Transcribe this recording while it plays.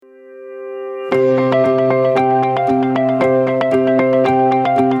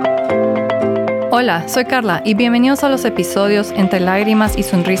Hola, soy Carla y bienvenidos a los episodios Entre lágrimas y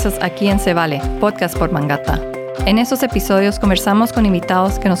sonrisas aquí en Se Vale, podcast por Mangata. En estos episodios conversamos con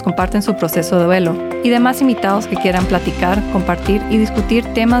invitados que nos comparten su proceso de duelo y demás invitados que quieran platicar, compartir y discutir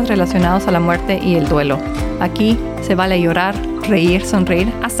temas relacionados a la muerte y el duelo. Aquí se vale llorar, reír,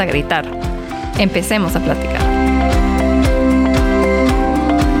 sonreír, hasta gritar. Empecemos a platicar.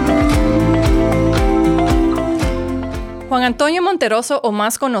 Juan Antonio Monteroso, o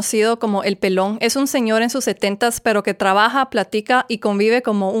más conocido como el Pelón, es un señor en sus 70s, pero que trabaja, platica y convive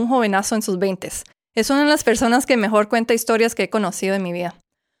como un jovenazo en sus 20s. Es una de las personas que mejor cuenta historias que he conocido en mi vida.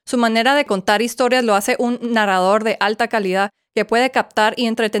 Su manera de contar historias lo hace un narrador de alta calidad que puede captar y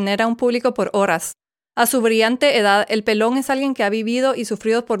entretener a un público por horas. A su brillante edad, el Pelón es alguien que ha vivido y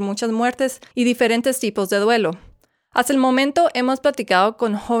sufrido por muchas muertes y diferentes tipos de duelo. Hasta el momento hemos platicado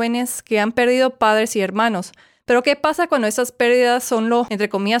con jóvenes que han perdido padres y hermanos. Pero ¿qué pasa cuando esas pérdidas son lo, entre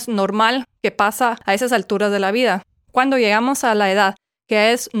comillas, normal que pasa a esas alturas de la vida? Cuando llegamos a la edad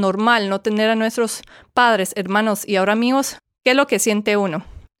que es normal no tener a nuestros padres, hermanos y ahora amigos, ¿qué es lo que siente uno?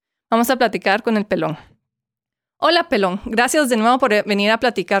 Vamos a platicar con el Pelón. Hola, Pelón. Gracias de nuevo por venir a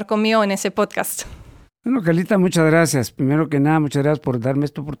platicar conmigo en ese podcast. Bueno, Carlita, muchas gracias. Primero que nada, muchas gracias por darme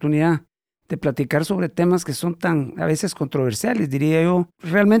esta oportunidad de platicar sobre temas que son tan a veces controversiales, diría yo.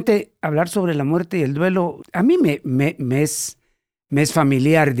 Realmente hablar sobre la muerte y el duelo a mí me es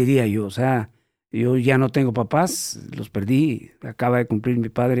familiar, diría yo. O sea, yo ya no tengo papás, los perdí. Acaba de cumplir mi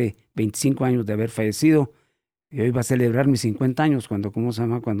padre 25 años de haber fallecido. Yo iba a celebrar mis 50 años cuando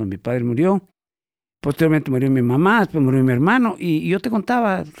mi padre murió. Posteriormente murió mi mamá, después murió mi hermano. Y yo te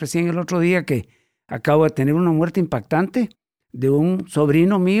contaba recién el otro día que acabo de tener una muerte impactante de un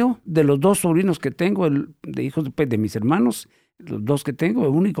sobrino mío, de los dos sobrinos que tengo, de hijos de mis hermanos, los dos que tengo, el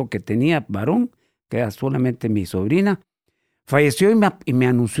único que tenía varón, que era solamente mi sobrina, falleció y me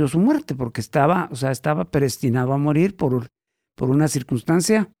anunció su muerte porque estaba predestinado a morir por una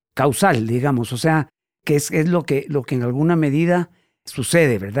circunstancia causal, digamos, o sea, que es lo que en alguna medida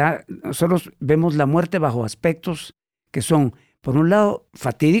sucede, ¿verdad? Nosotros vemos la muerte bajo aspectos que son, por un lado,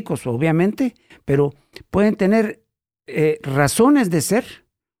 fatídicos, obviamente, pero pueden tener razones de ser,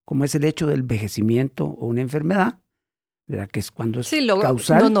 como es el hecho del envejecimiento o una enfermedad, ¿verdad? Que es cuando es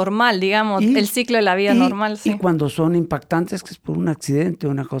causal. Lo normal, digamos, el ciclo de la vida normal. Sí. Y cuando son impactantes, que es por un accidente o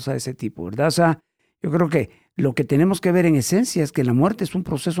una cosa de ese tipo, ¿verdad? O sea, yo creo que lo que tenemos que ver en esencia es que la muerte es un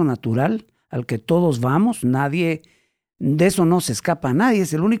proceso natural al que todos vamos, nadie, de eso no se escapa a nadie,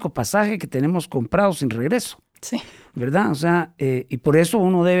 es el único pasaje que tenemos comprado sin regreso, sí, ¿verdad? O sea, y por eso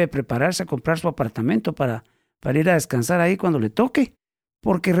uno debe prepararse a comprar su apartamento para ir a descansar ahí cuando le toque,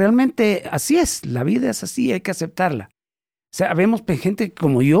 porque realmente así es, la vida es así, hay que aceptarla. O sea, vemos gente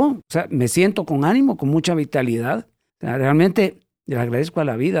como yo, o sea, me siento con ánimo, con mucha vitalidad. O sea, realmente le agradezco a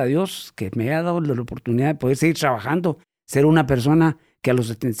la vida, a Dios, que me ha dado la oportunidad de poder seguir trabajando, ser una persona que a los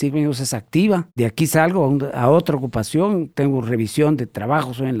 75 años es activa. De aquí salgo a otra ocupación, tengo revisión de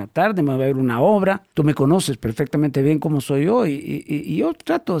trabajos hoy en la tarde, me voy a ver una obra. Tú me conoces perfectamente bien cómo soy yo y yo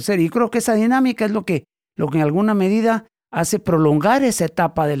trato de ser. Y creo que esa dinámica es lo que en alguna medida hace prolongar esa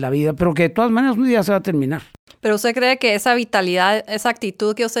etapa de la vida, pero que de todas maneras un día se va a terminar. ¿Pero usted cree que esa vitalidad, esa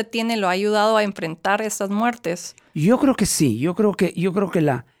actitud que usted tiene lo ha ayudado a enfrentar estas muertes? Yo creo que sí, yo creo que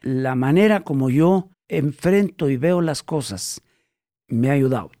la manera como yo enfrento y veo las cosas me ha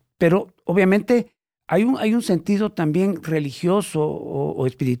ayudado. Pero obviamente hay un sentido también religioso o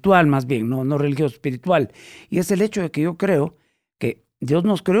espiritual más bien, no religioso, espiritual. Y es el hecho de que yo creo que Dios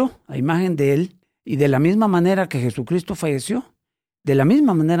nos creó a imagen de Él. Y de la misma manera que Jesucristo falleció, de la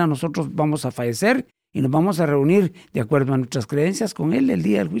misma manera nosotros vamos a fallecer y nos vamos a reunir de acuerdo a nuestras creencias con Él el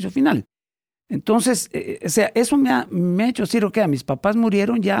día del juicio final. Entonces, o sea, eso me ha hecho decir, ok, mis papás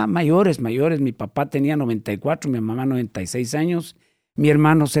murieron ya mayores. Mi papá tenía 94, mi mamá 96 años, mi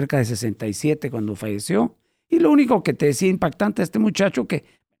hermano cerca de 67 cuando falleció. Y lo único que te decía impactante a este muchacho, que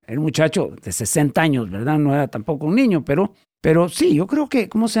era un muchacho de 60 años, ¿verdad? No era tampoco un niño, pero sí, yo creo que,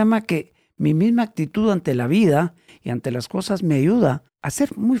 que mi misma actitud ante la vida y ante las cosas me ayuda a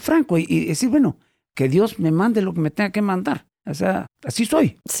ser muy franco y decir, bueno, que Dios me mande lo que me tenga que mandar. O sea, así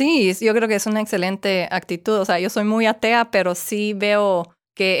soy. Sí, yo creo que es una excelente actitud. O sea, yo soy muy atea, pero sí veo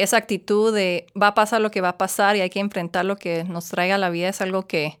que esa actitud de va a pasar lo que va a pasar y hay que enfrentar lo que nos traiga la vida es algo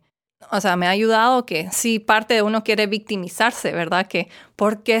que, o sea, me ha ayudado. Que sí, parte de uno quiere victimizarse, ¿verdad? Que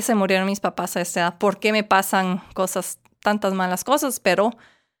 ¿por qué se murieron mis papás a esta edad? ¿Por qué me pasan tantas malas cosas? Pero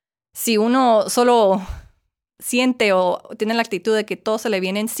si uno solo siente o tiene la actitud de que todo se le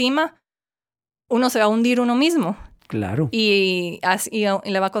viene encima, uno se va a hundir uno mismo. Claro. Y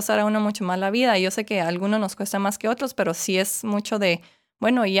le va a costar a uno mucho más la vida. Yo sé que a algunos nos cuesta más que otros, pero sí es mucho de,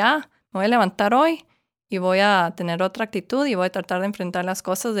 bueno, ya me voy a levantar hoy y voy a tener otra actitud y voy a tratar de enfrentar las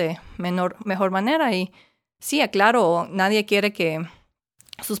cosas de mejor manera. Y sí, claro, nadie quiere que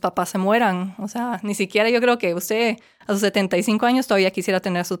sus papás se mueran. O sea, ni siquiera yo creo que usted a sus 75 años todavía quisiera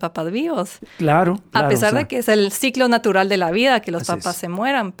tener a sus papás vivos. Claro. A pesar de que es el ciclo natural de la vida que los papás se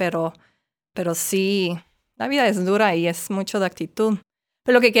mueran, pero sí, la vida es dura y es mucho de actitud.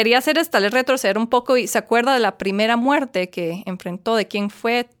 Pero lo que quería hacer es tal vez retroceder un poco y se acuerda de la primera muerte que enfrentó, de quién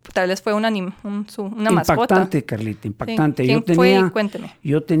fue, tal vez fue una mascota. Impactante, Carlita, impactante. Sí. ¿Quién fue? Cuénteme.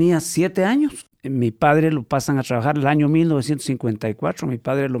 Yo tenía 7 años. Mi padre lo pasan a trabajar el año 1954. Mi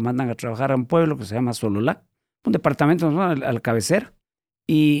padre lo mandan a trabajar a un pueblo que se llama Hoooola, un departamento, ¿no?, al cabecera.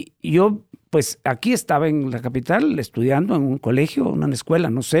 Y yo, pues, aquí estaba en la capital estudiando en un colegio, una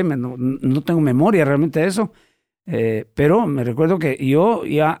escuela, no sé, no tengo memoria realmente de eso. Pero me recuerdo que yo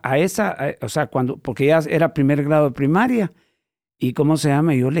ya porque ya era primer grado de primaria y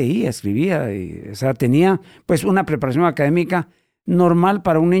yo leía, escribía, tenía pues una preparación académica normal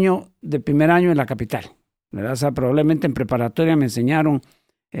para un niño de primer año en la capital, ¿verdad? O sea, probablemente en preparatoria me enseñaron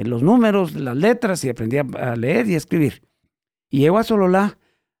los números, las letras y aprendí a leer y a escribir. Y llego a Hoooola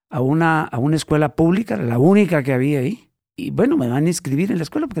a una escuela pública, la única que había ahí, y bueno, me van a inscribir en la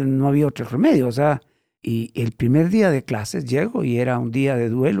escuela porque no había otro remedio, o sea. Y el primer día de clases llego y era un día de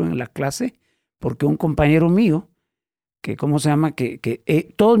duelo en la clase porque un compañero mío, que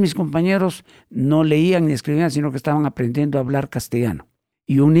todos mis compañeros no leían ni escribían, sino que estaban aprendiendo a hablar castellano.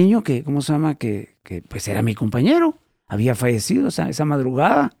 Y un niño que pues era mi compañero, había fallecido esa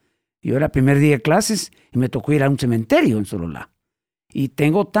madrugada. Yo era primer día de clases y me tocó ir a un cementerio en Hoooola. Y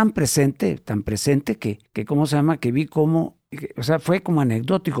tengo tan presente que vi cómo, fue como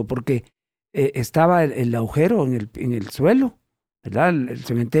anecdótico porque estaba el agujero en el suelo, ¿verdad? El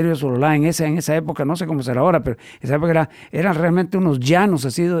cementerio de Hoooola en esa época, no sé cómo será ahora, pero esa época eran realmente unos llanos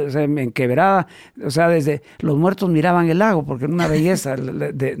así, en quebrada, desde los muertos miraban el lago, porque era una belleza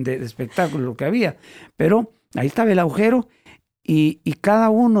de espectáculo lo que había. Pero ahí estaba el agujero y cada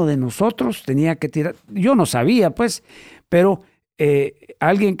uno de nosotros tenía que tirar. Yo no sabía, pues, pero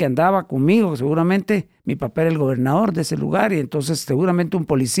alguien que andaba conmigo, seguramente mi papá era el gobernador de ese lugar y entonces seguramente un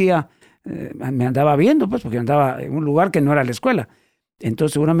policía me andaba viendo, pues, porque andaba en un lugar que no era la escuela.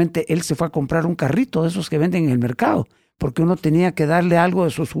 Entonces seguramente él se fue a comprar un carrito de esos que venden en el mercado, porque uno tenía que darle algo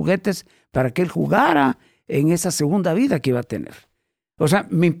de sus juguetes para que él jugara en esa segunda vida que iba a tener. O sea,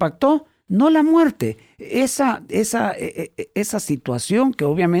 me impactó no la muerte, esa situación que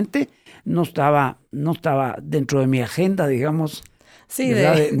obviamente no estaba dentro de mi agenda, digamos, sí,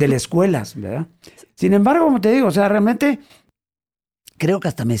 de las escuelas, ¿verdad? Sin embargo, como te digo, realmente creo que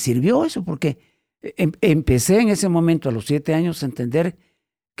hasta me sirvió eso, porque empecé en ese momento, a los 7 años, a entender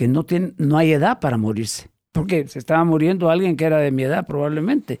que no hay edad para morirse, porque se estaba muriendo alguien que era de mi edad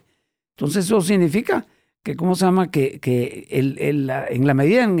probablemente. Entonces eso significa que, en la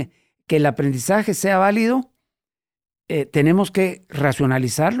medida en que el aprendizaje sea válido, tenemos que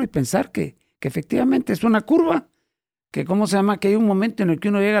racionalizarlo y pensar que efectivamente es una curva, que hay un momento en el que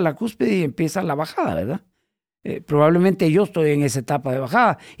uno llega a la cúspide y empieza la bajada, ¿verdad? Probablemente yo estoy en esa etapa de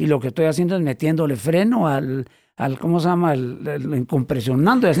bajada y lo que estoy haciendo es metiéndole freno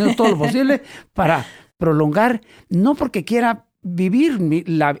compresionando y haciendo todo lo posible para prolongar, no porque quiera vivir,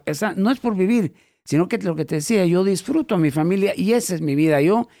 no es por vivir, sino que lo que te decía, yo disfruto a mi familia y esa es mi vida.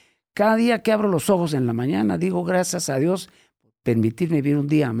 Yo cada día que abro los ojos en la mañana digo gracias a Dios por permitirme vivir un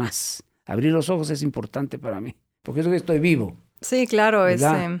día más. Abrir los ojos es importante para mí, porque es que estoy vivo. Sí, claro.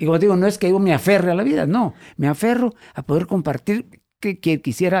 Y como digo, no es que yo me aferre a la vida, no, me aferro a poder compartir que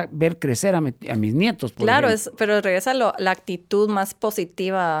quisiera ver crecer a mis nietos. Claro, pero regresa la actitud más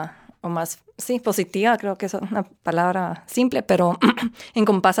positiva, positiva, creo que es una palabra simple, pero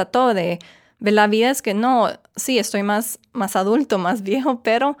encompasa todo de la vida es que no, sí, estoy más adulto, más viejo,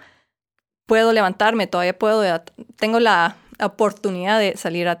 pero puedo levantarme, todavía tengo la oportunidad de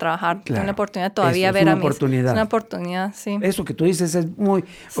salir a trabajar, tengo la oportunidad de todavía ver a mis... Es una oportunidad, sí. Eso que tú dices es muy...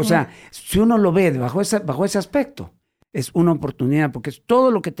 Sí. O sea, si uno lo ve bajo ese aspecto, es una oportunidad, porque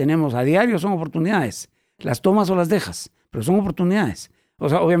todo lo que tenemos a diario son oportunidades. Las tomas o las dejas, pero son oportunidades. O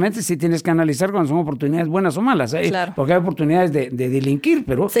sea, obviamente sí tienes que analizar cuando son oportunidades buenas o malas, claro. Porque hay oportunidades de delinquir,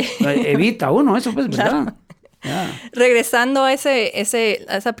 pero sí. Evita uno eso, pues, ¿verdad? Claro. Yeah. Regresando a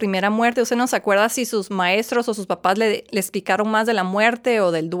esa primera muerte, ¿usted no se acuerda si sus maestros o sus papás le explicaron más de la muerte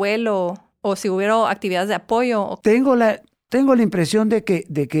o del duelo o si hubo actividades de apoyo? Tengo la impresión de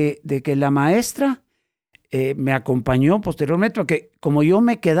que la maestra me acompañó posteriormente, porque como yo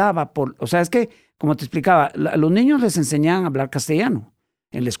me quedaba es que como te explicaba, a los niños les enseñaban a hablar castellano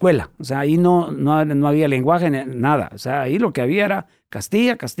en la escuela. O sea, ahí no había lenguaje, nada. O sea, ahí lo que había era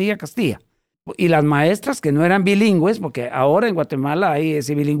Castilla, Castilla, Castilla. Y las maestras que no eran bilingües, porque ahora en Guatemala hay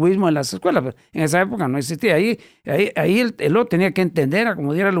ese bilingüismo en las escuelas, pero en esa época no existía. Ahí él lo tenía que entender a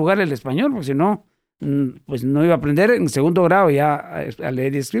como diera lugar el español, porque si no, pues no iba a aprender en segundo grado ya a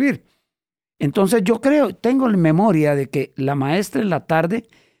leer y escribir. Entonces yo tengo la memoria de que la maestra en la tarde,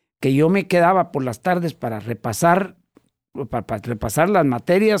 que yo me quedaba por las tardes para repasar las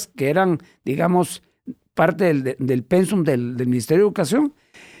materias que eran, digamos, parte del pensum del Ministerio de Educación.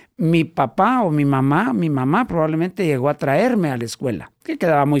 Mi papá o mi mamá probablemente llegó a traerme a la escuela, que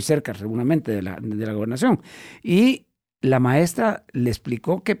quedaba muy cerca seguramente de la gobernación. Y la maestra le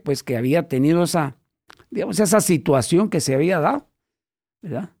explicó que pues que había tenido esa situación que se había dado,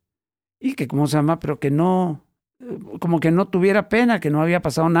 ¿verdad? Y que, ¿cómo se llama? Pero que no, como que no tuviera pena, que no había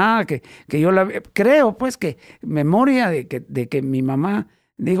pasado nada, que yo creo pues que memoria de que mi mamá,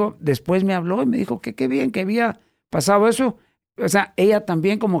 digo, después me habló y me dijo que qué bien que había pasado eso. O sea, ella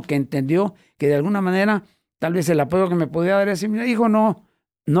también como que entendió que de alguna manera tal vez el apoyo que me podía dar es, mira, hijo, no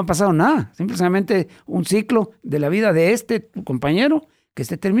ha pasado nada. Simplemente un ciclo de la vida de tu compañero que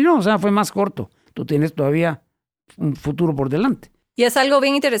se terminó. O sea, fue más corto. Tú tienes todavía un futuro por delante. Y es algo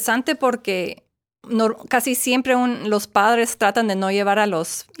bien interesante porque casi siempre los padres tratan de no llevar a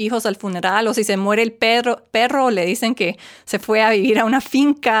los hijos al funeral, o si se muere el perro le dicen que se fue a vivir a una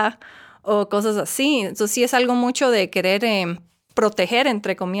finca o cosas así. Entonces sí es algo mucho de querer proteger,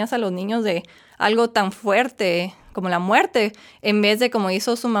 entre comillas, a los niños de algo tan fuerte como la muerte, en vez de, como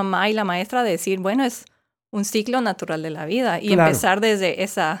hizo su mamá y la maestra, de decir, bueno, es un ciclo natural de la vida y claro, empezar desde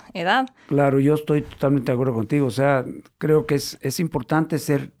esa edad. Claro, yo estoy totalmente de acuerdo contigo. O sea, creo que es importante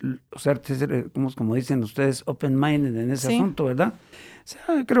ser como dicen ustedes, open-minded en ese asunto, ¿verdad? O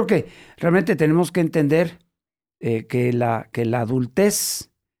sea, creo que realmente tenemos que entender que la adultez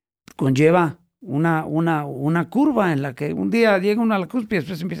conlleva una curva en la que un día llega uno a la cúspide y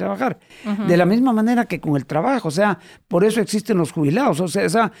después empieza a bajar. Uh-huh. De la misma manera que con el trabajo, o sea, por eso existen los jubilados. O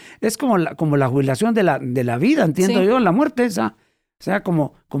sea es como la jubilación de la vida, entiendo yo, la muerte esa. O sea,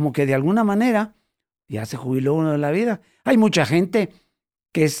 como que de alguna manera ya se jubiló uno de la vida. Hay mucha gente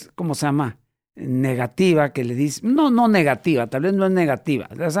que es, ¿cómo se llama? Negativa, que le dice, no negativa, tal vez no es negativa.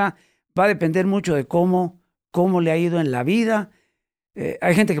 O sea, va a depender mucho de cómo le ha ido en la vida.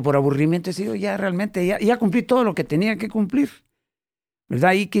 Hay gente que por aburrimiento dice, ya realmente ya cumplí todo lo que tenía que cumplir,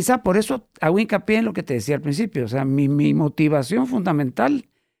 ¿verdad? Y quizá por eso hago hincapié en lo que te decía al principio. O sea, mi motivación fundamental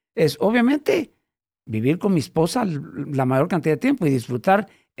es obviamente vivir con mi esposa la mayor cantidad de tiempo y disfrutar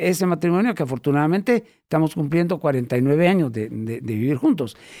ese matrimonio que afortunadamente estamos cumpliendo 49 años de vivir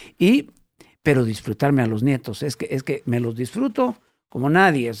juntos. Pero disfrutarme a los nietos, es que me los disfruto como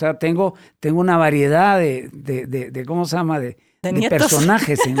nadie. O sea, tengo una variedad de ¿cómo se llama? De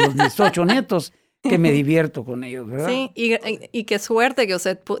personajes en mis 8 nietos que me divierto con ellos, ¿verdad? Sí, y qué suerte que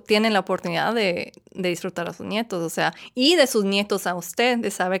usted tiene la oportunidad de disfrutar a sus nietos, o sea, y de sus nietos a usted, de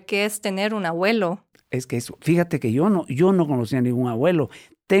saber qué es tener un abuelo. Es que eso, fíjate que yo no conocía a ningún abuelo.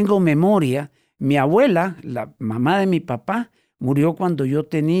 Tengo memoria, mi abuela, la mamá de mi papá, murió cuando yo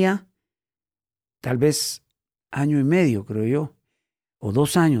tenía tal vez 1 año y medio, creo yo, o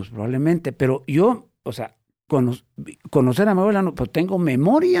 2 años probablemente, pero yo, o sea, conocer a mi abuela, no, pero tengo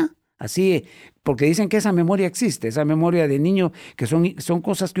memoria, así, porque dicen que esa memoria existe, esa memoria de niño, que son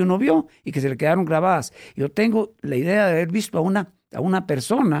cosas que uno vio y que se le quedaron grabadas. Yo tengo la idea de haber visto a una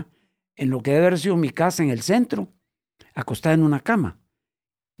persona en lo que debe haber sido mi casa en el centro, acostada en una cama.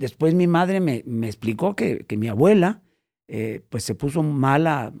 Después mi madre me explicó que mi abuela pues se puso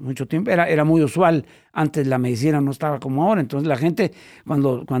mala mucho tiempo. Era muy usual. Antes la medicina no estaba como ahora. Entonces la gente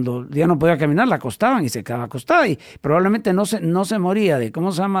cuando ya no podía caminar la acostaban y se quedaba acostada. Y probablemente no se moría de,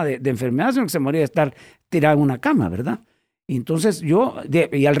 ¿cómo se llama? De enfermedad, sino que se moría de estar tirada en una cama, ¿verdad? Y entonces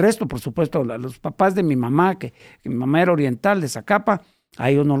y al resto, por supuesto, los papás de mi mamá, que mi mamá era oriental de Zacapa, a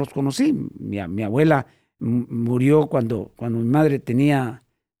ellos no los conocí. Mi abuela murió cuando mi madre tenía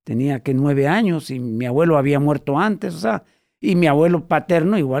que 9 años y mi abuelo había muerto antes, o sea, y mi abuelo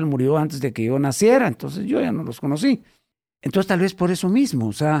paterno igual murió antes de que yo naciera, entonces yo ya no los conocí. Entonces tal vez por eso mismo,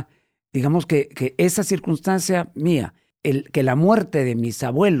 o sea, digamos que esa circunstancia mía, que la muerte de mis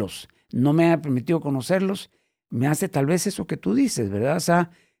abuelos no me ha permitido conocerlos, me hace tal vez eso que tú dices, ¿verdad? O sea,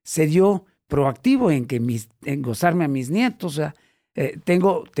 ser yo proactivo en gozarme a mis nietos. O sea,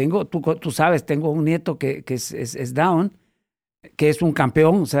 tú sabes, tengo un nieto que es Down, que es un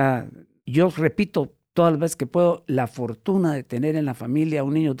campeón. O sea, yo repito todas las veces que puedo, la fortuna de tener en la familia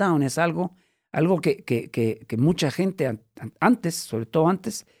un niño Down es algo que mucha gente antes, sobre todo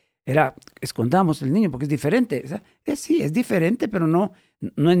antes, escondamos el niño porque es diferente. O sea, sí, es diferente, pero no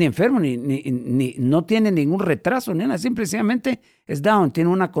es ni enfermo, ni no tiene ningún retraso, ni nada. Simplemente es Down, tiene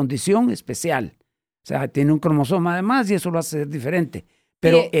una condición especial. O sea, tiene un cromosoma además y eso lo hace ser diferente.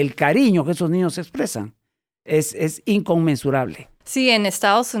 Pero el cariño que esos niños expresan es inconmensurable. Sí, en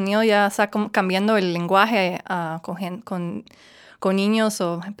Estados Unidos ya está cambiando el lenguaje con niños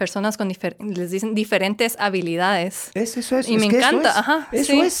o personas con les dicen diferentes habilidades. Eso es. Y me encanta. Ajá,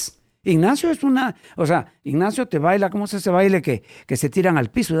 eso es. Ignacio es Ignacio te baila, ¿cómo es ese baile que se tiran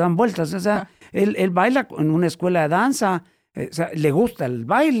al piso y dan vueltas? O sea, él baila en una escuela de danza, o sea, le gusta el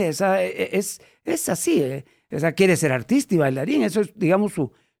baile, o sea, es así, o sea, quiere ser artista y bailarín, eso es, digamos,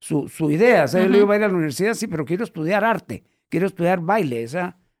 su idea. O sea, yo le digo, a ir a la universidad, sí, pero quiero estudiar arte, quiero estudiar baile, o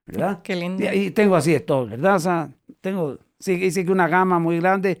sea, ¿verdad? Qué lindo. Y tengo así de todo, ¿verdad? O sea, hice que una gama muy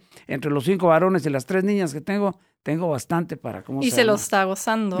grande entre los 5 varones y las 3 niñas que tengo bastante para... Y se lo está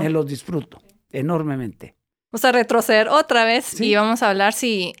gozando. Me los disfruto enormemente. Vamos a retroceder otra vez y vamos a hablar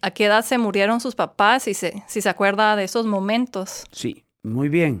a qué edad se murieron sus papás, si se acuerda de esos momentos. Sí, muy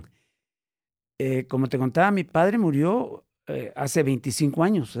bien. Como te contaba, mi padre murió hace 25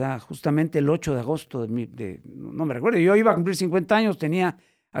 años, o sea, justamente el 8 de agosto no me recuerdo, yo iba a cumplir 50 años, tenía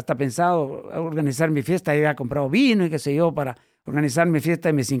hasta pensado organizar mi fiesta, había comprado vino y qué sé yo para organizar mi fiesta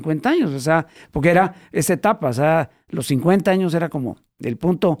de mis 50 años, o sea, porque era esa etapa, o sea, los 50 años era como el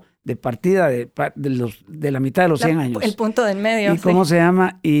punto de partida de la mitad de los 100 años. El punto del medio. ¿Y cómo se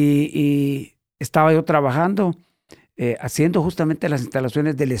llama? Y estaba yo trabajando, haciendo justamente las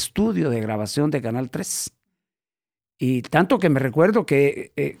instalaciones del estudio de grabación de Canal 3. Y tanto que me recuerdo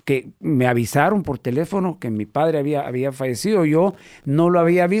que me avisaron por teléfono que mi padre había fallecido. Yo no lo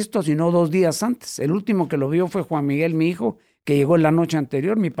había visto sino 2 días antes. El último que lo vio fue Juan Miguel, mi hijo, que llegó en la noche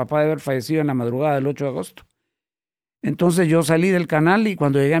anterior. Mi papá debe haber fallecido en la madrugada del 8 de agosto. Entonces yo salí del canal y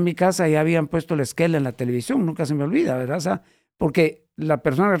cuando llegué a mi casa ya habían puesto la esquela en la televisión. Nunca se me olvida, ¿verdad? O sea, porque la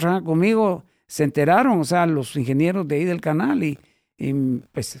persona que trabaja conmigo se enteraron, o sea, los ingenieros de ahí del canal y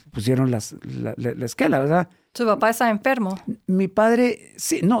pues pusieron la esquela, ¿verdad? ¿Su papá estaba enfermo? Mi padre,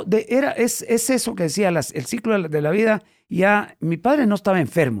 sí, no, es eso que decía, el ciclo de la vida. Ya mi padre no estaba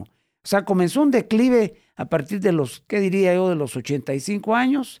enfermo. O sea, comenzó un declive a partir de ¿qué diría yo? De los 85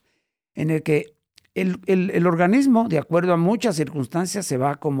 años, en el que el organismo, de acuerdo a muchas circunstancias, se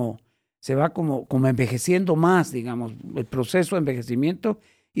va como envejeciendo más, digamos, el proceso de envejecimiento,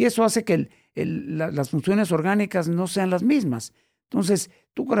 y eso hace que las funciones orgánicas no sean las mismas. Entonces,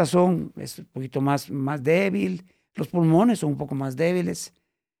 tu corazón es un poquito más débil, los pulmones son un poco más débiles.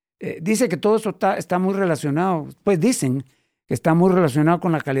 Dice que todo eso está muy relacionado, pues dicen que está muy relacionado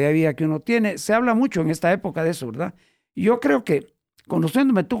con la calidad de vida que uno tiene. Se habla mucho en esta época de eso, ¿verdad? Y yo creo que,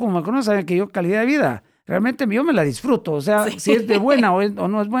 conociéndome tú como me conoces, saben que yo calidad de vida, realmente yo me la disfruto. O sea, si es de buena o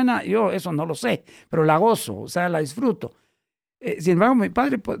no es buena, yo eso no lo sé, pero la gozo, o sea, la disfruto. Sin embargo, mi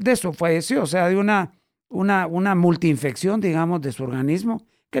padre de eso falleció, o sea, de una multiinfección, digamos, de su organismo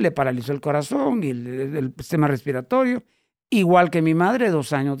que le paralizó el corazón y el sistema respiratorio, igual que mi madre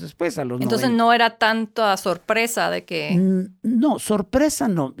 2 años después, a los 90. Entonces no era tanta sorpresa de que... No, sorpresa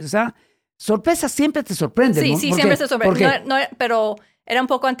no. O sea, sorpresa siempre te sorprende, sí, ¿no? Sí, siempre te sorprende. Pero era un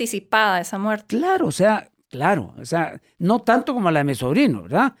poco anticipada esa muerte. Claro, o sea, no tanto como la de mi sobrino,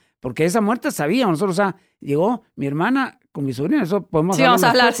 ¿verdad? Porque esa muerte sabíamos nosotros, o sea, llegó mi hermana con mi sobrino, eso podemos hablar. Sí, vamos a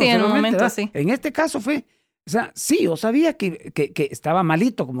hablar, sí, en un momento, ¿verdad? sí. En este caso fue, o sea, sí, yo sabía que estaba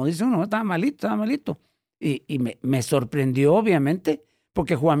malito, como dice uno, estaba malito. Y me sorprendió, obviamente,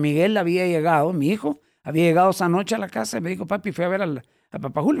 porque Juan Miguel había llegado, mi hijo, había llegado esa noche a la casa y me dijo, papi, fui a ver a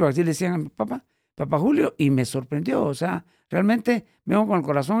papá Julio, así le decían a mi papá Julio, y me sorprendió, o sea, realmente me vengo con el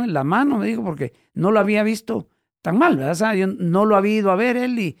corazón en la mano, me dijo, porque no lo había visto tan mal, ¿verdad? O sea, yo no lo había ido a ver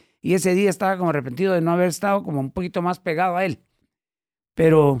él y ese día estaba como arrepentido de no haber estado como un poquito más pegado a él.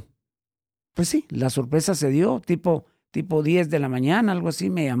 Pero, pues sí, la sorpresa se dio, tipo 10 de la mañana, algo así,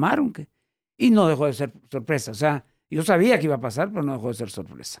 me llamaron, y no dejó de ser sorpresa. O sea, yo sabía que iba a pasar, pero no dejó de ser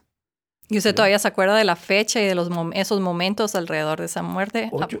sorpresa. ¿Y usted todavía se acuerda de la fecha y de esos momentos alrededor de esa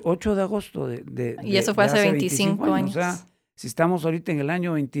muerte? 8 de agosto y eso fue hace 25 años. O sea, si estamos ahorita en el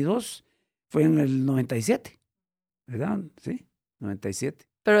año 22, fue en el 97, ¿verdad? Sí, 97.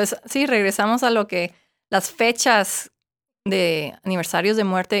 Pero sí, regresamos a lo que las fechas de aniversarios de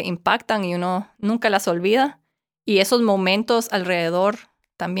muerte impactan y uno nunca las olvida. Y esos momentos alrededor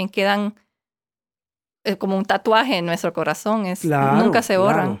también quedan como un tatuaje en nuestro corazón. Nunca se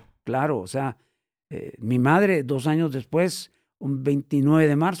borran. Claro, o sea, mi madre 2 años después, un 29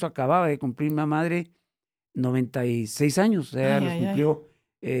 de marzo, acababa de cumplir mi madre 96 años. O sea, los cumplió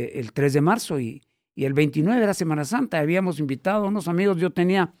el 3 de marzo y y el 29 era Semana Santa, habíamos invitado a unos amigos, yo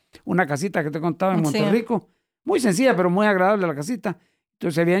tenía una casita que te contaba en Monterrico, muy sencilla, pero muy agradable la casita.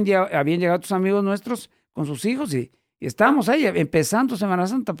 Entonces habían llegado tus amigos nuestros con sus hijos y estábamos ahí empezando Semana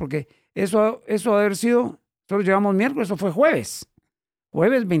Santa, porque eso haber sido, nosotros llegamos miércoles, eso fue jueves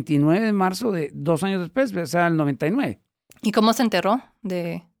 29 de marzo de 2 años después, o sea, el 99. ¿Y cómo se enteró?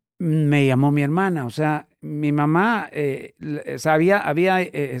 Me llamó mi hermana, o sea, mi mamá había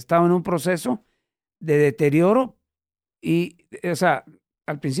estado en un proceso de deterioro y, o sea,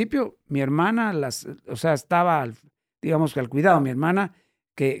 al principio mi hermana, estaba, digamos que al cuidado. Mi hermana,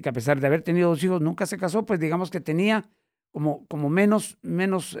 que a pesar de haber tenido 2 hijos, nunca se casó, pues digamos que tenía como menos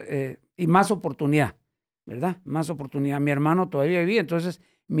y más oportunidad, ¿verdad? Más oportunidad. Mi hermano todavía vivía, entonces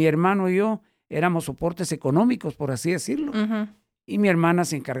mi hermano y yo éramos soportes económicos, por así decirlo. Uh-huh. Y mi hermana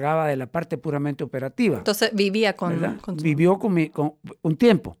se encargaba de la parte puramente operativa. Entonces vivía con Vivió con un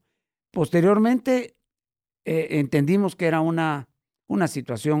tiempo. Posteriormente entendimos que era una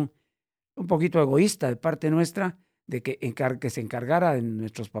situación un poquito egoísta de parte nuestra, de que se encargara de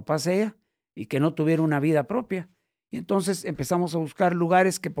nuestros papás ella y que no tuviera una vida propia. Y entonces empezamos a buscar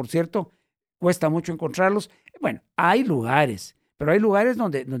lugares que, por cierto, cuesta mucho encontrarlos. Bueno, hay lugares, pero hay lugares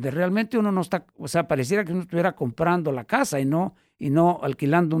donde realmente uno no está, o sea, pareciera que uno estuviera comprando la casa y no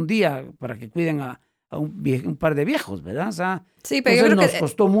alquilando un día para que cuiden a un par de viejos, ¿verdad? O sea, sí, pero yo creo nos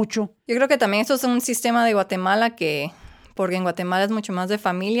costó mucho. Yo creo que también esto es un sistema de Guatemala porque en Guatemala es mucho más de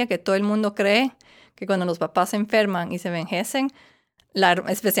familia, que todo el mundo cree que cuando los papás se enferman y se envejecen,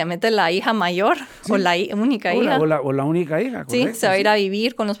 especialmente la hija mayor, sí, o la única hija. O la única hija, correcto. Sí, se va a ir a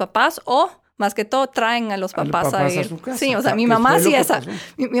vivir con los papás o, más que todo, traen a los papás a vivir. A su casa. Sí, o sea, mi mamá sí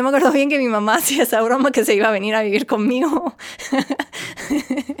yo me acuerdo bien que mi mamá hacía esa broma que se iba a venir a vivir conmigo.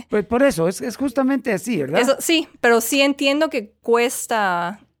 Pues por eso, es justamente así, ¿verdad? Eso, sí, pero sí entiendo que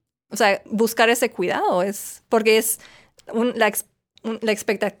cuesta, o sea, buscar ese cuidado, porque es la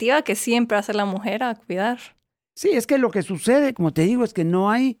expectativa que siempre hace la mujer a cuidar. Sí, es que lo que sucede, como te digo, es que no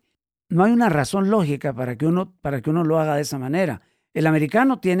hay una razón lógica para que uno lo haga de esa manera. El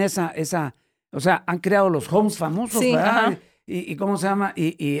americano tiene esa, o sea, han creado los homes famosos, sí, ¿verdad? Y ¿cómo se llama?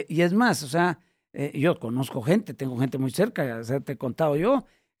 Y es más, o sea, yo conozco gente, tengo gente muy cerca, o sea, te he contado yo,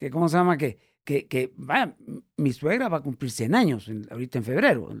 que ¿cómo se llama? Que vaya, mi suegra va a cumplir 100 años ahorita en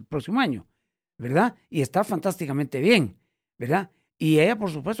febrero, el próximo año, ¿verdad? Y está fantásticamente bien, ¿verdad? Y ella, por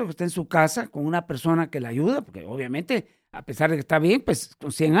supuesto, que está en su casa con una persona que la ayuda, porque obviamente, a pesar de que está bien, pues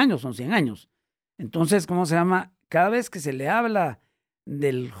con 100 años son 100 años. Entonces, ¿cómo se llama? Cada vez que se le habla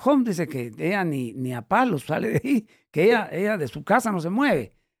del home, dice que ella ni a palos sale de ahí, que ella de su casa no se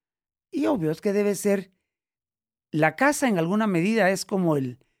mueve. Y obvio, es que debe ser, la casa en alguna medida es como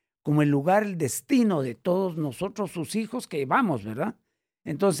el lugar, el destino de todos nosotros, sus hijos, que vamos, ¿verdad?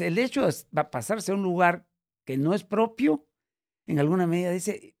 Entonces, el hecho de pasarse a un lugar que no es propio, en alguna medida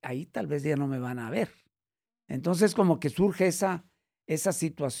dice, ahí tal vez ya no me van a ver. Entonces como que surge esa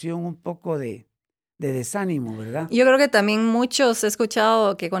situación un poco de desánimo, ¿verdad? Yo creo que también muchos he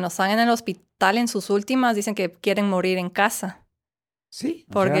escuchado que cuando están en el hospital en sus últimas dicen que quieren morir en casa. Sí.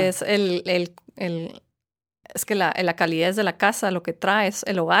 Porque es es que la calidez de la casa lo que trae es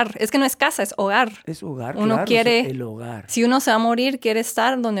el hogar. Es que no es casa, es hogar. Es hogar, uno claro, quiere, es el hogar. Si uno se va a morir, quiere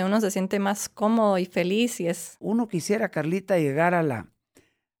estar donde uno se siente más cómodo y feliz. Uno quisiera, Carlita, llegar a la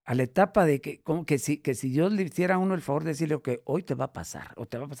etapa de que si Dios le hiciera a uno el favor de decirle que hoy te va a pasar, o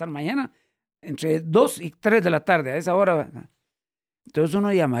te va a pasar mañana, entre 2 y 3 de la tarde, a esa hora. Entonces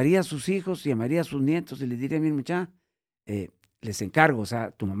uno llamaría a sus hijos, llamaría a sus nietos y les diría, mira, muchacha, les encargo, o sea,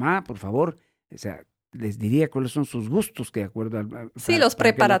 tu mamá, por favor, o sea, les diría cuáles son sus gustos, que de acuerdo sí, los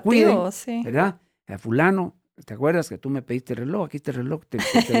preparativos, sí. ¿Verdad? A fulano, ¿te acuerdas que tú me pediste reloj? Aquí este reloj te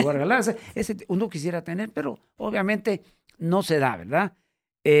lo voy a regalar. Ese uno quisiera tener, pero obviamente no se da, ¿verdad?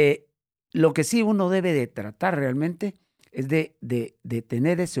 Lo que sí uno debe de tratar realmente es de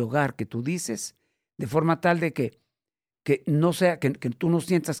tener ese hogar que tú dices, de forma tal de que no sea, que tú no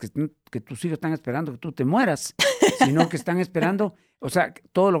sientas que tus hijos están esperando que tú te mueras, sino que están esperando, o sea,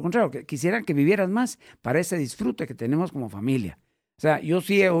 todo lo contrario, que quisieran que vivieras más para ese disfrute que tenemos como familia. O sea, yo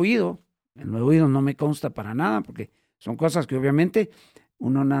sí he oído, no me consta para nada, porque son cosas que obviamente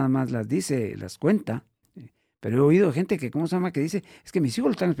uno nada más las dice, las cuenta, pero he oído gente que, ¿cómo se llama? Que dice, es que mis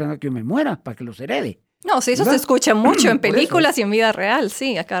hijos están esperando que yo me muera para que los herede. No, sí, eso, ¿verdad? Se escucha mucho en películas y en vida real,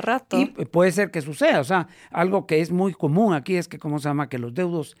 sí, a cada rato. Y puede ser que suceda, o sea, algo que es muy común aquí es que, ¿cómo se llama? Que los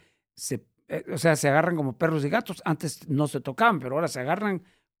deudos se agarran como perros y gatos. Antes no se tocaban, pero ahora se agarran,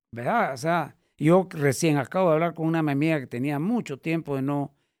 ¿verdad? O sea, yo recién acabo de hablar con una amiga que tenía mucho tiempo de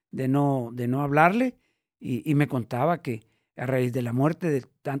no hablarle y me contaba que a raíz de la muerte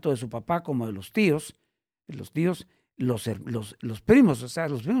tanto de su papá como de los tíos, los primos, o sea,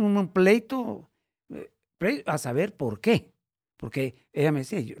 los primos, un pleito a saber por qué. Porque ella me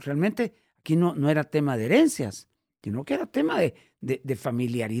decía, realmente aquí no era tema de herencias, sino que era tema de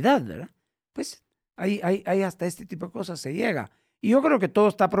familiaridad, ¿verdad? Pues ahí hasta este tipo de cosas se llega. Y yo creo que todo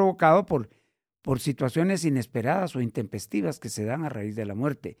está provocado por situaciones inesperadas o intempestivas que se dan a raíz de la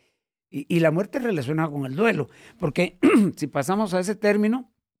muerte. Y la muerte relacionada con el duelo, porque si pasamos a ese término,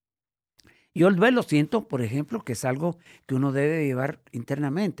 yo el duelo siento, por ejemplo, que es algo que uno debe llevar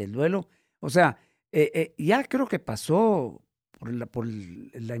internamente. El duelo, o sea, ya creo que pasó por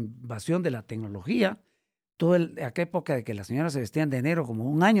la invasión de la tecnología, toda aquella época de que las señoras se vestían de negro como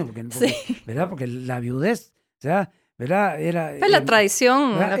un año, ¿verdad? Porque la viudez, o sea, ¿verdad? Fue la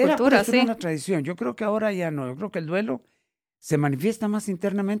tradición, ¿verdad? la cultura, sí. Era una tradición. Yo creo que ahora ya no. Yo creo que el duelo se manifiesta más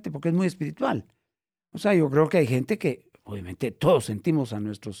internamente porque es muy espiritual. O sea, yo creo que hay gente que, obviamente, todos sentimos a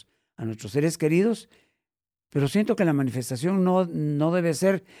nuestros seres queridos, pero siento que la manifestación no debe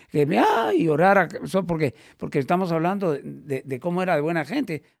ser que llorar solo porque estamos hablando de cómo era de buena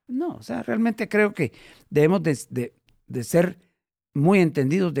gente. No, o sea, realmente creo que debemos de ser muy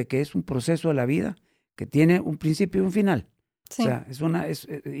entendidos de que es un proceso de la vida que tiene un principio y un final. Sí. O sea,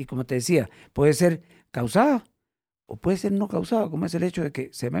 y como te decía, puede ser causada o puede ser no causada, como es el hecho de que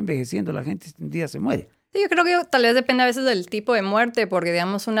se va envejeciendo la gente y un día se muere. Sí, yo creo que tal vez depende a veces del tipo de muerte, porque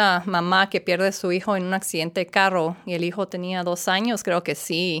digamos una mamá que pierde a su hijo en un accidente de carro y el hijo tenía 2 años, creo que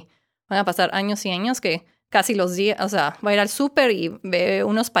sí, van a pasar años y años que casi los días, o sea, va a ir al súper y ve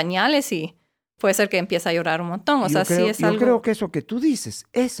unos pañales y puede ser que empiece a llorar un montón. Yo creo que eso que tú dices,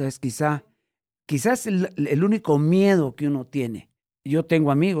 eso es quizás el único miedo que uno tiene. Yo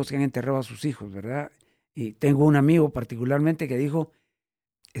tengo amigos que han enterrado a sus hijos, ¿verdad? Y tengo un amigo particularmente que dijo,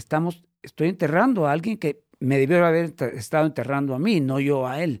 estoy enterrando a alguien que me debió haber estado enterrando a mí, no yo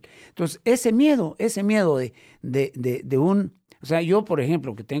a él. Entonces, ese miedo de un... O sea, yo, por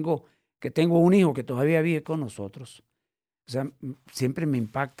ejemplo, que tengo un hijo que todavía vive con nosotros, o sea, siempre me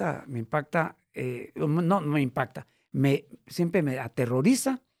impacta, siempre me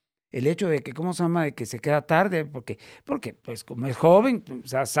aterroriza el hecho de que, ¿cómo se llama? De que se queda tarde, porque pues como es joven, o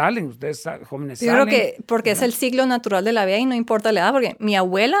sea, ustedes jóvenes salen. Yo creo que porque ¿verdad? Es el ciclo natural de la vida y no importa la edad, porque mi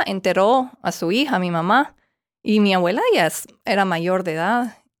abuela enterró a su hija, mi mamá, y mi abuela ya era mayor de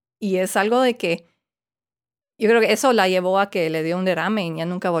edad, y es algo de que yo creo que eso la llevó a que le dio un derrame y ya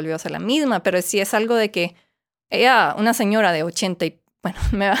nunca volvió a ser la misma, pero sí es algo de que ella, una señora de 80 y bueno,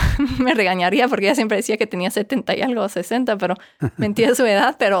 me regañaría porque ella siempre decía que tenía 70 y algo, 60, pero mentía su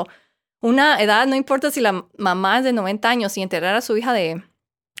edad. Pero una edad, no importa si la mamá es de 90 años y enterrar a su hija de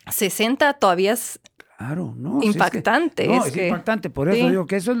 60 todavía es claro, no, impactante. Si es impactante. Por eso digo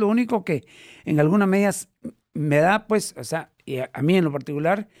que eso es lo único que en algunas medidas me da, pues, o sea, y a mí en lo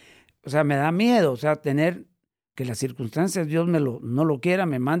particular, o sea, me da miedo, o sea, tener que las circunstancias, Dios no lo quiera,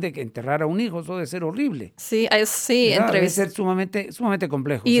 me mande que enterrar a un hijo, eso debe ser horrible. Sí, debe ser sumamente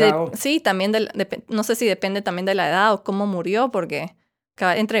complejo. Y sí, también, no sé si depende también de la edad o cómo murió, porque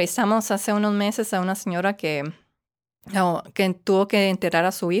entrevistamos hace unos meses a una señora que tuvo que enterrar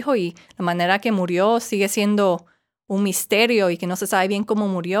a su hijo y la manera que murió sigue siendo un misterio y que no se sabe bien cómo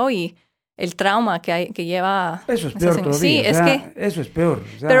murió y el trauma que lleva. Eso es peor todavía. Sí, eso es peor.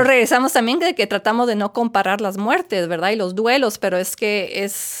 O sea, pero regresamos también de que tratamos de no comparar las muertes, ¿verdad? Y los duelos, pero es que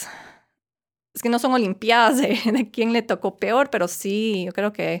no son olimpiadas de quién le tocó peor, pero sí, yo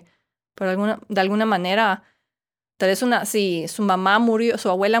creo que de alguna manera, tal vez si su mamá murió, su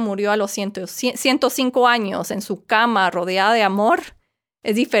abuela murió a los 105 años en su cama rodeada de amor,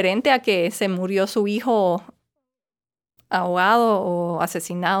 es diferente a que se murió su hijo ahogado o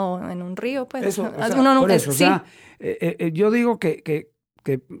asesinado en un río, pues. Eso, uno nunca sí. O sea, yo digo que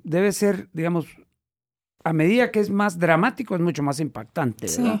debe ser, digamos, a medida que es más dramático, es mucho más impactante,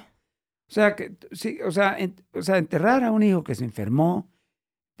 ¿verdad? Sí. O sea, enterrar a un hijo que se enfermó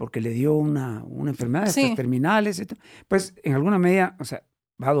porque le dio una enfermedad de estas terminales, pues en alguna medida, o sea,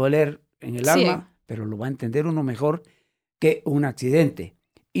 va a doler en el alma, pero lo va a entender uno mejor que un accidente.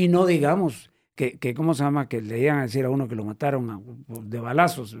 Y no digamos que ¿cómo se llama? Que le iban a decir a uno que lo mataron de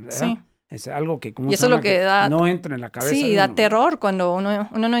balazos, ¿verdad? Sí. Es algo que, ¿cómo se llama? Lo que da, no entra en la cabeza. Sí, da terror cuando uno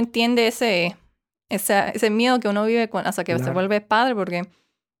no entiende ese miedo que uno vive hasta que se vuelve padre, porque,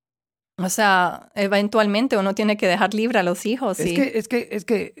 o sea, eventualmente uno tiene que dejar libre a los hijos. Es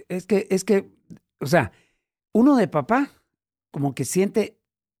que, o sea, uno de papá como que siente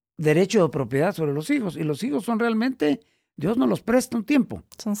derecho de propiedad sobre los hijos, y los hijos son realmente... Dios nos los presta un tiempo.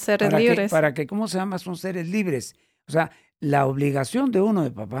 Son seres libres. Para que, ¿cómo se llama? Son seres libres. O sea, la obligación de uno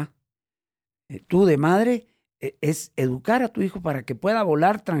de papá, tú de madre, es educar a tu hijo para que pueda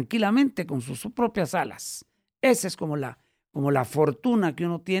volar tranquilamente con sus propias alas. Esa es como la fortuna que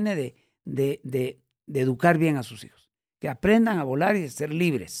uno tiene de educar bien a sus hijos, que aprendan a volar y a ser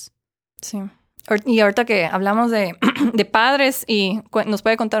libres. Sí. Y ahorita que hablamos de padres, y nos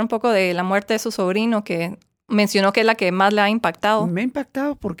puede contar un poco de la muerte de su sobrino, que mencionó que es la que más le ha impactado. Me ha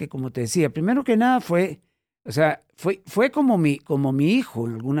impactado porque, como te decía, primero que nada fue como mi hijo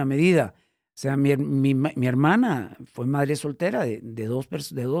en alguna medida. O sea, mi hermana fue madre soltera de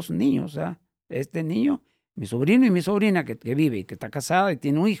dos niños. O sea, este niño, mi sobrino y mi sobrina que vive y que está casada y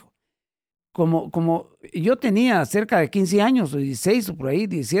tiene un hijo. Como yo tenía cerca de 15 años, o 16 o por ahí,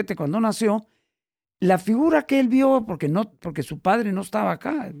 17 cuando nació, la figura que él vio, porque su padre no estaba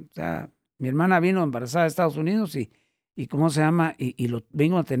acá. O sea, mi hermana vino embarazada de Estados Unidos y ¿cómo se llama? Y lo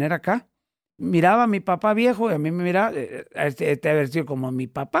vino a tener acá. Miraba a mi papá viejo y a mí me miraba, haber sido como mi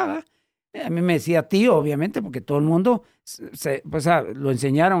papá. A mí me decía tío, obviamente, porque todo el mundo lo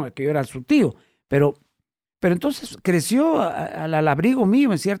enseñaron a que yo era su tío. Pero entonces creció al abrigo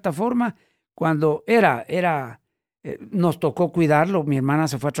mío, en cierta forma, cuando nos tocó cuidarlo. Mi hermana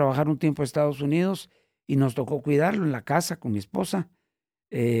se fue a trabajar un tiempo a Estados Unidos y nos tocó cuidarlo en la casa con mi esposa.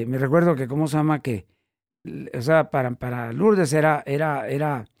 Me recuerdo que, ¿cómo se llama? O sea, para Lourdes era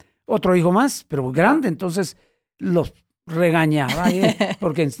otro hijo más, pero grande, entonces los regañaba,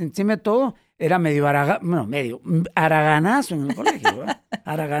 porque encima de todo era medio araganazo en el colegio, ¿verdad?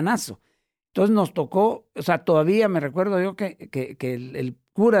 Araganazo. Entonces nos tocó, o sea, todavía me recuerdo yo que el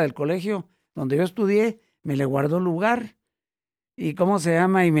cura del colegio donde yo estudié me le guardó lugar y ¿cómo se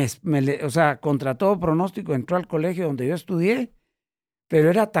llama? Y o sea, contra todo pronóstico entró al colegio donde yo estudié, pero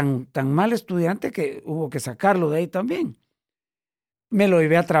era tan mal estudiante que hubo que sacarlo de ahí también. Me lo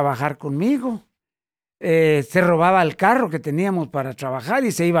llevé a trabajar conmigo. Se robaba el carro que teníamos para trabajar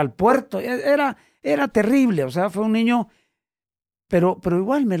y se iba al puerto. Era terrible, o sea, fue un niño, pero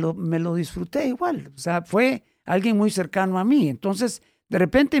igual me lo disfruté igual. O sea, fue alguien muy cercano a mí. Entonces, de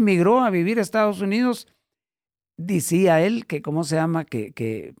repente emigró a vivir a Estados Unidos. Decía él que, ¿cómo se llama?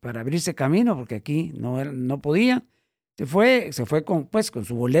 Que para abrirse camino, porque aquí no podía. Se fue con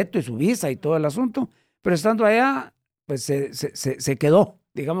su boleto y su visa y todo el asunto, pero estando allá, pues se quedó,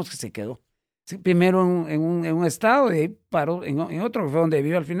 digamos que se quedó. Primero en un estado y ahí paró en otro, que fue donde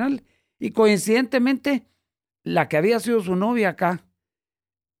vivió al final. Y coincidentemente, la que había sido su novia acá,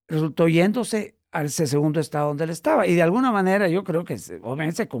 resultó yéndose a ese segundo estado donde él estaba. Y de alguna manera yo creo que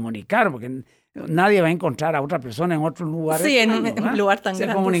obviamente se comunicaron, porque nadie va a encontrar a otra persona en otro lugar. Sí, en un lugar tan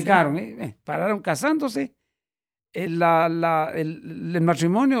grande. Se comunicaron, pararon casándose. El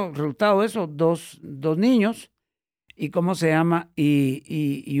matrimonio, resultado de eso, dos niños, y ¿cómo se llama?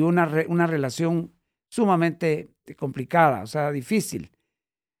 Y una relación sumamente complicada, o sea, difícil.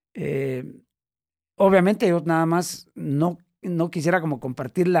 Obviamente yo nada más no quisiera como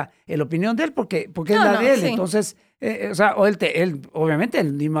compartir la opinión de él, porque es la de él, sí. Entonces, o sea, él obviamente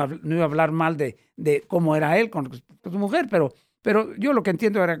él no iba a hablar mal de cómo era él con su mujer, pero yo lo que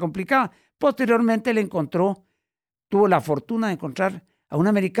entiendo era complicado. Posteriormente él tuvo la fortuna de encontrar a una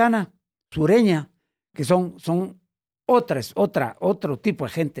americana sureña, que son otro tipo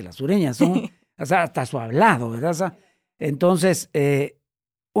de gente, las sureñas, son o sea, hasta su hablado, ¿verdad? O sea, entonces,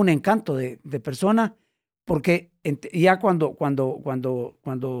 un encanto de persona, porque ya cuando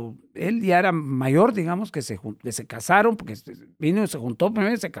él ya era mayor, digamos, que se casaron, porque vino y se juntó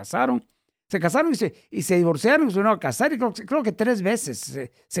primero y se casaron y se divorciaron, se fueron a casar, y creo que 3 veces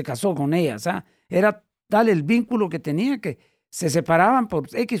se casó con ella. O sea, era tal el vínculo que tenía que se separaban por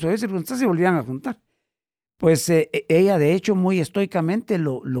X o Y circunstancias y volvían a juntar. Pues ella, de hecho, muy estoicamente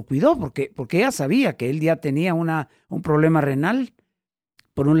lo cuidó, porque ella sabía que él ya tenía un problema renal,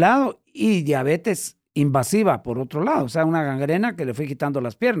 por un lado, y diabetes invasiva, por otro lado. O sea, una gangrena que le fue quitando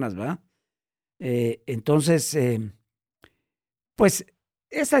las piernas, ¿verdad? Entonces, pues,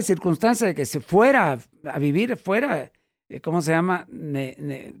 esa circunstancia de que se fuera a vivir fuera, ¿cómo se llama?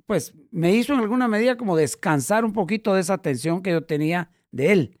 Pues me hizo en alguna medida como descansar un poquito de esa tensión que yo tenía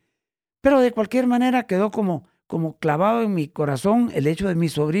de él. Pero de cualquier manera quedó como clavado en mi corazón el hecho de mi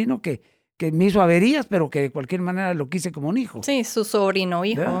sobrino que me hizo averías, pero que de cualquier manera lo quise como un hijo. Sí, su sobrino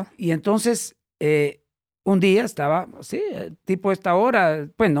hijo. ¿Verdad? Y entonces, un día estaba, sí, tipo esta hora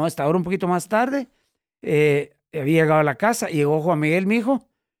un poquito más tarde, había llegado a la casa y llegó Juan Miguel, mi hijo.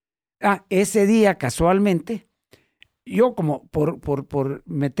 Ese día, casualmente, yo como por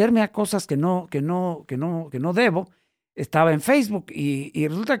meterme a cosas que no debo, estaba en Facebook y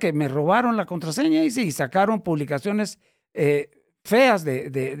resulta que me robaron la contraseña y sacaron publicaciones feas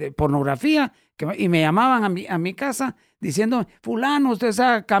de pornografía y me llamaban a mi casa diciendo, fulano, usted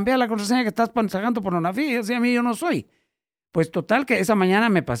sabe cambiar la contraseña que estás sacando pornografía. Y yo decía, a mí yo no soy. Pues total que esa mañana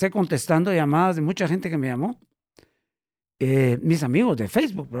me pasé contestando llamadas de mucha gente que me llamó. Mis amigos de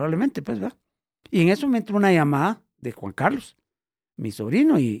Facebook probablemente, pues, ¿verdad? Y en eso me entró una llamada de Juan Carlos, mi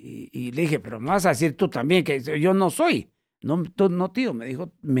sobrino, y le dije, pero me vas a decir tú también que yo no soy. No, no, tío, me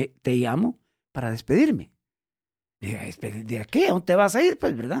dijo, te llamo para despedirme. Le dije, ¿de qué? ¿A dónde te vas a ir?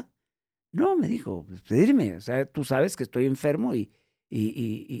 Pues, ¿verdad? No, me dijo, despedirme. O sea, tú sabes que estoy enfermo y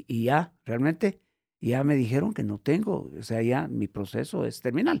ya, realmente, ya me dijeron que no tengo, o sea, ya mi proceso es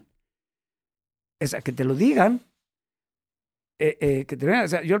terminal. O sea, que te lo digan, o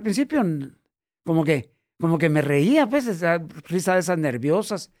sea, yo al principio como que me reía, pues, esa risa de esas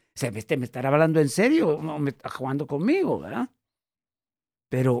nerviosas. O sea, me estará hablando en serio, o me está jugando conmigo, ¿verdad?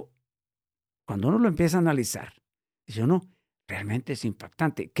 Pero cuando uno lo empieza a analizar, dice uno, realmente es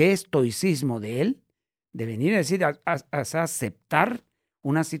impactante. ¿Qué estoicismo de él? De venir a decir, a aceptar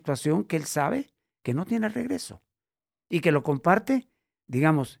una situación que él sabe que no tiene regreso y que lo comparte,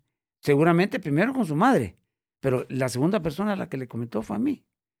 digamos, seguramente primero con su madre, pero la segunda persona a la que le comentó fue a mí.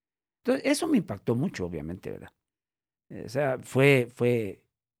 Entonces, eso me impactó mucho, obviamente, ¿verdad? O sea, fue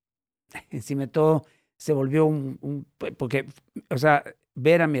encima de todo, se volvió porque, o sea,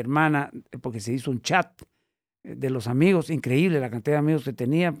 ver a mi hermana, porque se hizo un chat de los amigos, increíble la cantidad de amigos que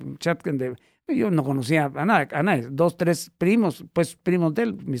tenía, un chat donde yo no conocía a nadie, 2, 3 primos, pues primos de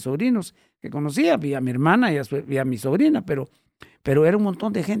él, mis sobrinos que conocía, vi a mi hermana y a mi sobrina, pero era un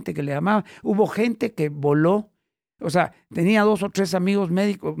montón de gente que le amaba. Hubo gente que voló, o sea, tenía 2 o 3 amigos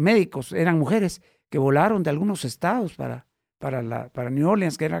médicos, eran mujeres, que volaron de algunos estados para New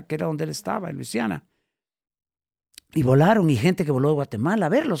Orleans, que era donde él estaba, en Luisiana. Y volaron, y gente que voló de Guatemala a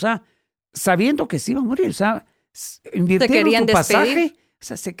verlo, o sea, sabiendo que se iba a morir, o sea, invirtieron su pasaje, o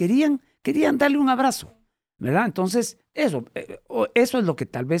sea, querían darle un abrazo, ¿verdad? Entonces, eso es lo que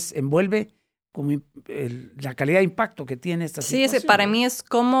tal vez envuelve como la calidad de impacto que tiene esta situación. Sí, para mí es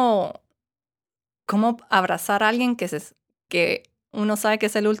como abrazar a alguien que uno sabe que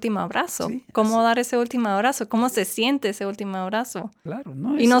es el último abrazo. Sí, ¿cómo dar ese último abrazo? ¿Cómo se siente ese último abrazo? Claro,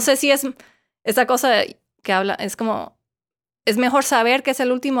 ¿no? Y no sé si es esa cosa que habla, es como, es mejor saber que es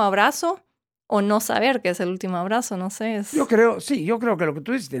el último abrazo o no saber que es el último abrazo, no sé. Yo creo que lo que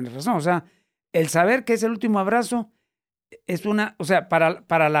tú dices tienes razón, o sea, el saber que es el último abrazo es o sea,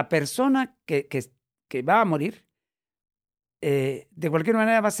 para la persona que va a morir, de cualquier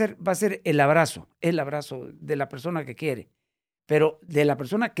manera va a ser el abrazo de la persona que quiere, pero de la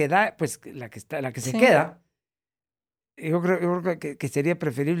persona que da, pues la que se queda, yo creo que sería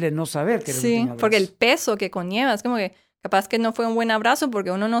preferible no saber que era el último abrazo. Porque el peso que conlleva, es como que capaz que no fue un buen abrazo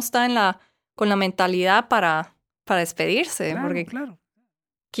porque uno no está con la mentalidad para despedirse, claro, porque claro.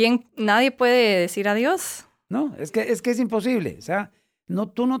 Nadie puede decir adiós. No, es que es imposible, o sea,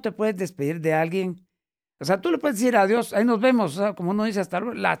 tú no te puedes despedir de alguien. O sea, tú le puedes decir adiós, ahí nos vemos, o sea, como uno dice,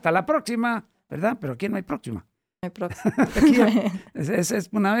 hasta la próxima, ¿verdad? Pero aquí no hay próxima. No hay próxima. es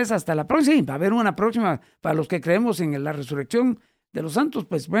una vez hasta la próxima, sí, va a haber una próxima. Para los que creemos en la resurrección de los santos,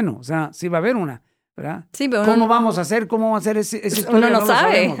 pues bueno, o sea, sí va a haber una, ¿verdad? Sí, pero ¿Cómo vamos a hacer ese historia? Uno no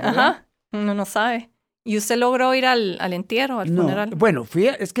sabe, sabemos, uno no sabe. ¿Y usted logró ir al entierro, al funeral? Bueno,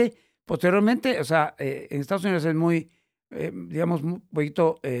 es que posteriormente, o sea, en Estados Unidos es muy, digamos, un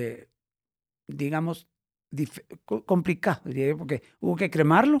poquito, digamos, complicado, diría yo, porque hubo que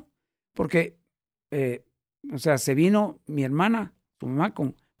cremarlo, porque, o sea, se vino mi hermana, su mamá,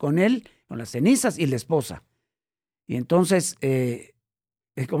 con él, con las cenizas y la esposa. Y entonces,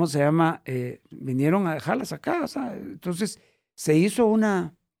 ¿cómo se llama? Vinieron a dejarlas acá, o sea, entonces se hizo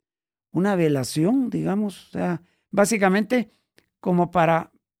una velación, digamos, o sea, básicamente como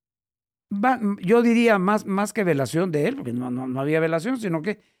yo diría más que velación de él, porque no había velación, sino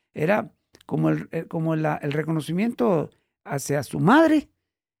que era como el reconocimiento hacia su madre,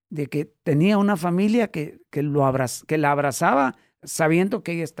 de que tenía una familia que la abrazaba sabiendo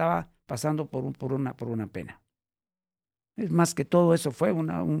que ella estaba pasando por una pena. Es más que todo eso fue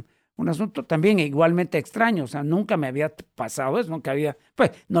un asunto también igualmente extraño, o sea, nunca me había pasado eso,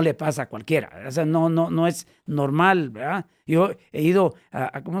 pues no le pasa a cualquiera, o sea, no es normal, ¿verdad? Yo he ido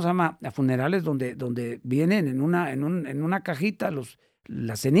 ¿cómo se llama? A funerales donde vienen en una cajita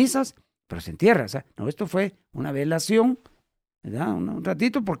las cenizas, pero se entierra, o sea, no, esto fue una velación, ¿verdad? Un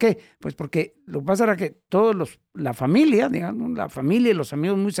ratito, ¿por qué? Pues porque lo que pasa era que la familia, digamos, la familia y los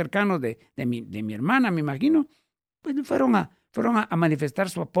amigos muy cercanos de mi hermana, me imagino, pues fueron a manifestar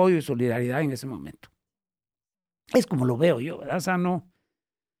su apoyo y solidaridad en ese momento. Es como lo veo yo, ¿verdad? O sea, no.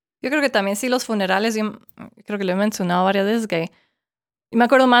 Yo creo que también sí los funerales, yo creo que lo he mencionado varias veces, que Y me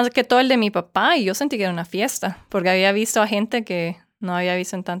acuerdo más que todo el de mi papá y yo sentí que era una fiesta porque había visto a gente que no había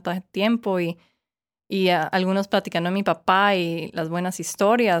visto en tanto tiempo y algunos platicando de mi papá y las buenas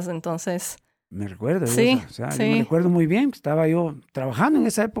historias, entonces... Me recuerdo, sí, o sea, sí. yo me recuerdo muy bien que estaba yo trabajando en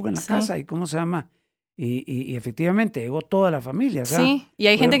esa época en la Sí. casa y ¿cómo se llama? Y efectivamente llegó toda la familia. O sea, Sí, y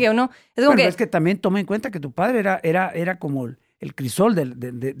hay gente que uno... Es como pero que, es que también toma en cuenta que tu padre era como el crisol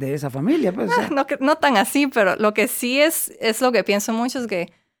de esa familia. Pues, o sea. no tan así, pero lo que sí es lo que pienso mucho es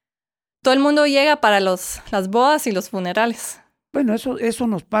que todo el mundo llega para las bodas y los funerales. Bueno, eso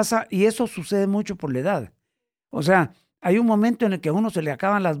nos pasa y eso sucede mucho por la edad. O sea, hay un momento en el que a uno se le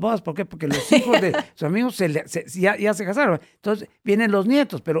acaban las bodas. ¿Por qué? Porque los hijos de sus amigos ya se casaron. Entonces vienen los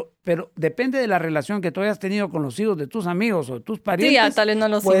nietos, pero depende de la relación que tú hayas tenido con los hijos de tus amigos o de tus parientes. Sí, ya tal vez no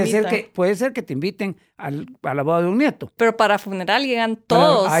los invitan. Puede ser que te inviten a la boda de un nieto. Pero para funeral llegan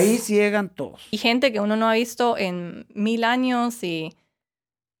todos. Ahí sí llegan todos. Y gente que uno no ha visto en 1000 años y...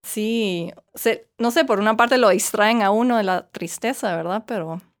 Sí, no sé, por una parte lo distraen a uno de la tristeza, ¿verdad?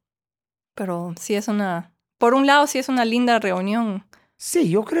 Pero sí es una... Por un lado, sí es una linda reunión. Sí,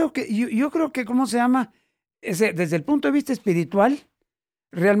 yo creo que ¿cómo se llama? Desde el punto de vista espiritual,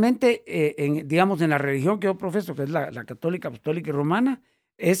 realmente, digamos, en la religión que yo profeso, que es la católica, apostólica y romana,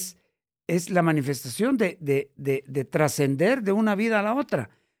 es la manifestación de trascender de una vida a la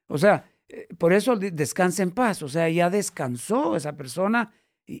otra. O sea, por eso descansa en paz. O sea, ya descansó esa persona.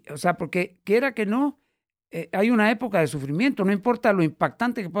 O sea, porque quiera que no, hay una época de sufrimiento, no importa lo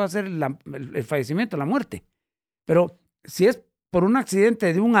impactante que pueda ser el fallecimiento, la muerte. Pero si es por un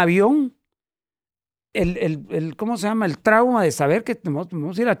accidente de un avión, ¿cómo se llama? El trauma de saber que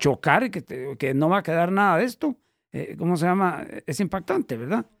vamos a ir a chocar y que no va a quedar nada de esto, ¿cómo se llama? Es impactante,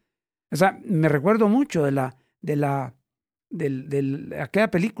 ¿verdad? O sea, me recuerdo mucho de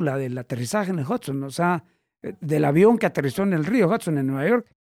aquella película del aterrizaje en el Hudson, o sea, del avión que aterrizó en el río Hudson en Nueva York.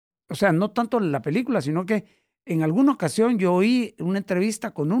 O sea, no tanto la película, sino que en alguna ocasión yo oí una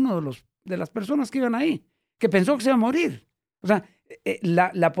entrevista con uno de las personas que iban ahí, que pensó que se iba a morir. O sea,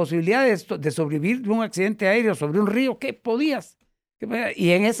 la posibilidad de sobrevivir de un accidente aéreo sobre un río, ¿qué podías? Y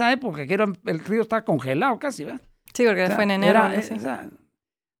en esa época, que el río estaba congelado casi, ¿verdad? Sí, porque fue en enero.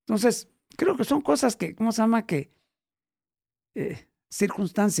 Entonces, creo que son cosas que, ¿cómo se llama?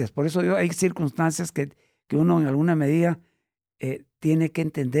 Circunstancias. Por eso hay circunstancias que uno en alguna medida tiene que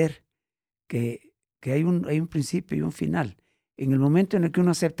entender que hay un principio y un final. En el momento en el que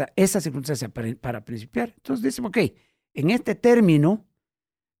uno acepta esa circunstancia para principiar, entonces dice, ok, en este término,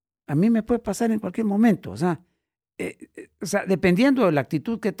 a mí me puede pasar en cualquier momento. O sea, dependiendo de la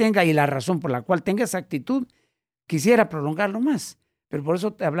actitud que tenga y la razón por la cual tenga esa actitud, quisiera prolongarlo más. Pero por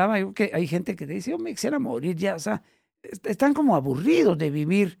eso te hablaba yo que hay gente que te dice, yo me quisiera morir ya. O sea, están como aburridos de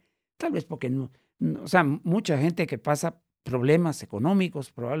vivir, tal vez porque no, o sea, mucha gente que pasa problemas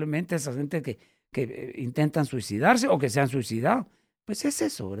económicos, probablemente esa gente que intentan suicidarse o que se han suicidado, pues es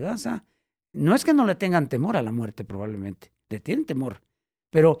eso, ¿verdad? O sea, no es que no le tengan temor a la muerte probablemente, le tienen temor,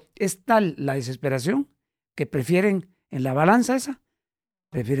 pero es tal la desesperación que prefieren en la balanza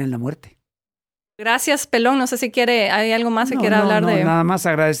prefieren la muerte. Gracias, Pelón. No sé si hay algo más que quiera hablar de... Nada más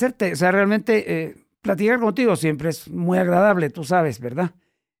agradecerte, o sea, realmente platicar contigo siempre es muy agradable, tú sabes, ¿verdad?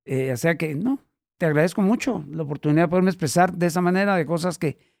 O sea que, te agradezco mucho la oportunidad de poderme expresar de esa manera de cosas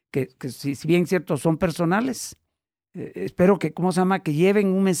que si bien cierto son personales, espero que, ¿cómo se llama? Que lleven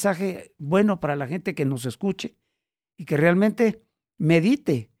un mensaje bueno para la gente que nos escuche y que realmente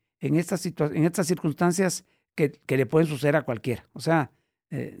medite en estas circunstancias que le pueden suceder a cualquiera. O sea,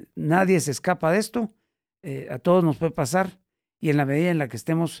 nadie se escapa de esto, a todos nos puede pasar y en la medida en la que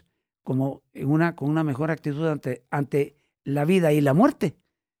estemos como con una mejor actitud ante la vida y la muerte,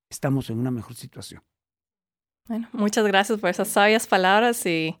 estamos en una mejor situación. Bueno, muchas gracias por esas sabias palabras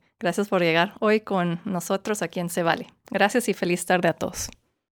y gracias por llegar hoy con nosotros aquí en Se Vale. Gracias y feliz tarde a todos.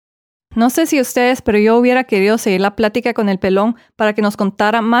 No sé si ustedes, pero yo hubiera querido seguir la plática con el Pelón para que nos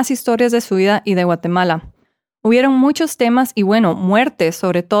contara más historias de su vida y de Guatemala. Hubieron muchos temas y muertes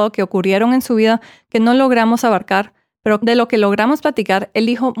sobre todo que ocurrieron en su vida que no logramos abarcar, pero de lo que logramos platicar, él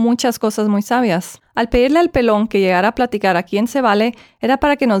dijo muchas cosas muy sabias. Al pedirle al Pelón que llegara a platicar aquí en Se Vale, era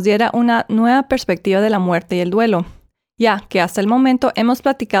para que nos diera una nueva perspectiva de la muerte y el duelo. Ya que hasta el momento hemos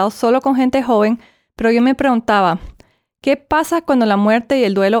platicado solo con gente joven, pero yo me preguntaba, ¿qué pasa cuando la muerte y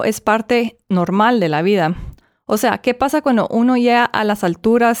el duelo es parte normal de la vida? O sea, ¿qué pasa cuando uno llega a las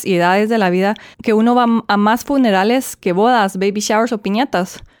alturas y edades de la vida que uno va a más funerales que bodas, baby showers o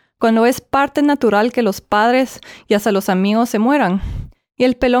piñatas? Cuando es parte natural que los padres y hasta los amigos se mueran. Y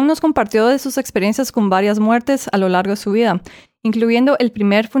el Pelón nos compartió de sus experiencias con varias muertes a lo largo de su vida, incluyendo el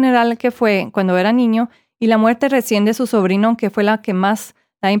primer funeral que fue cuando era niño y la muerte recién de su sobrino, que fue la que más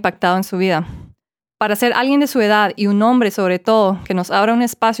la ha impactado en su vida. Para ser alguien de su edad y un hombre sobre todo, que nos abra un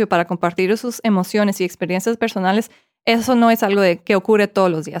espacio para compartir sus emociones y experiencias personales, eso no es algo que ocurre todos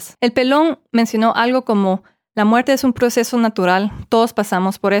los días. El Pelón mencionó algo como: la muerte es un proceso natural, todos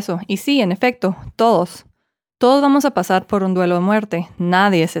pasamos por eso. Y sí, en efecto, todos. Todos vamos a pasar por un duelo de muerte.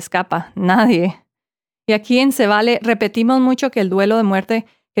 Nadie se escapa, nadie. Y aquí en Se Vale repetimos mucho que el duelo de muerte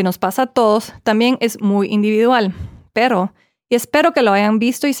que nos pasa a todos también es muy individual. Pero, y espero que lo hayan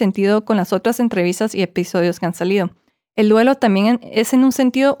visto y sentido con las otras entrevistas y episodios que han salido, el duelo también es en un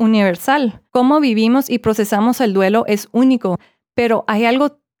sentido universal. Cómo vivimos y procesamos el duelo es único, pero hay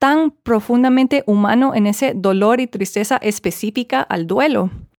algo tan profundamente humano en ese dolor y tristeza específica al duelo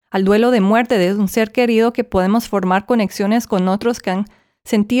de muerte de un ser querido, que podemos formar conexiones con otros que han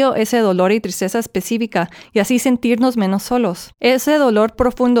sentido ese dolor y tristeza específica y así sentirnos menos solos. Ese dolor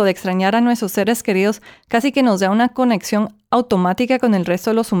profundo de extrañar a nuestros seres queridos casi que nos da una conexión automática con el resto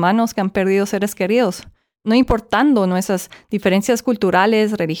de los humanos que han perdido seres queridos, no importando nuestras diferencias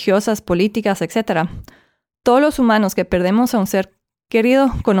culturales, religiosas, políticas, etc. Todos los humanos que perdemos a un ser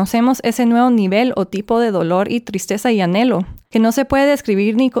querido conocemos ese nuevo nivel o tipo de dolor y tristeza y anhelo que no se puede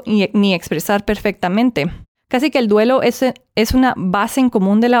describir ni expresar perfectamente. Casi que el duelo es una base en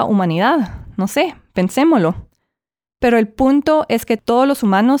común de la humanidad. No sé, pensémoslo. Pero el punto es que todos los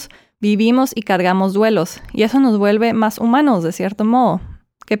humanos vivimos y cargamos duelos, y eso nos vuelve más humanos de cierto modo.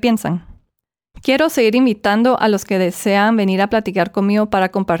 ¿Qué piensan? Quiero seguir invitando a los que desean venir a platicar conmigo para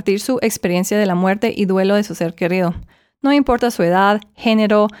compartir su experiencia de la muerte y duelo de su ser querido. No importa su edad,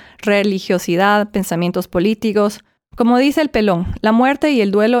 género, religiosidad, pensamientos políticos. Como dice el Pelón, la muerte y el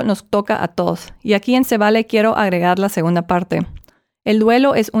duelo nos toca a todos. Y aquí en Se Vale quiero agregar la segunda parte. El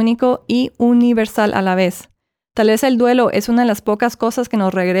duelo es único y universal a la vez. Tal vez el duelo es una de las pocas cosas que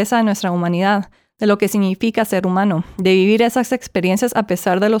nos regresa a nuestra humanidad, de lo que significa ser humano, de vivir esas experiencias a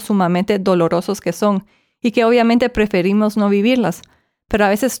pesar de lo sumamente dolorosos que son, y que obviamente preferimos no vivirlas. Pero a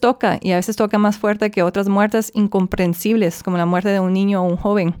veces toca, y a veces toca más fuerte que otras muertes incomprensibles, como la muerte de un niño o un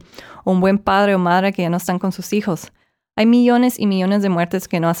joven, o un buen padre o madre que ya no están con sus hijos. Hay millones y millones de muertes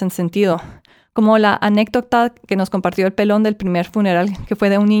que no hacen sentido, como la anécdota que nos compartió el Pelón del primer funeral, que fue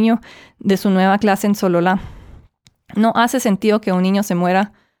de un niño de su nueva clase en Hoooola. No hace sentido que un niño se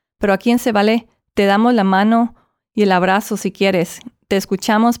muera, pero aquí en Se Vale te damos la mano y el abrazo si quieres. Te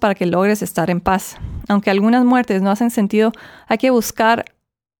escuchamos para que logres estar en paz. Aunque algunas muertes no hacen sentido, hay que buscar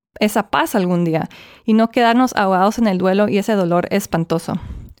esa paz algún día y no quedarnos ahogados en el duelo y ese dolor espantoso.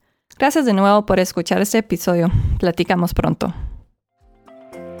 Gracias de nuevo por escuchar este episodio. Platicamos pronto.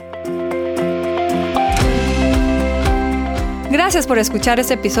 Gracias por escuchar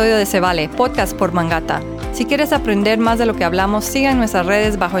este episodio de Se Vale, podcast por Mangata. Si quieres aprender más de lo que hablamos, siga en nuestras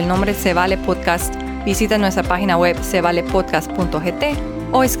redes bajo el nombre Se Vale Podcast. Visita nuestra página web sevalepodcast.gt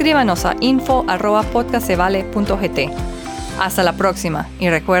o escríbanos a info@podcastsevale.gt. Hasta la próxima y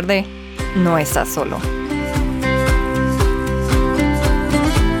recuerde, no estás solo.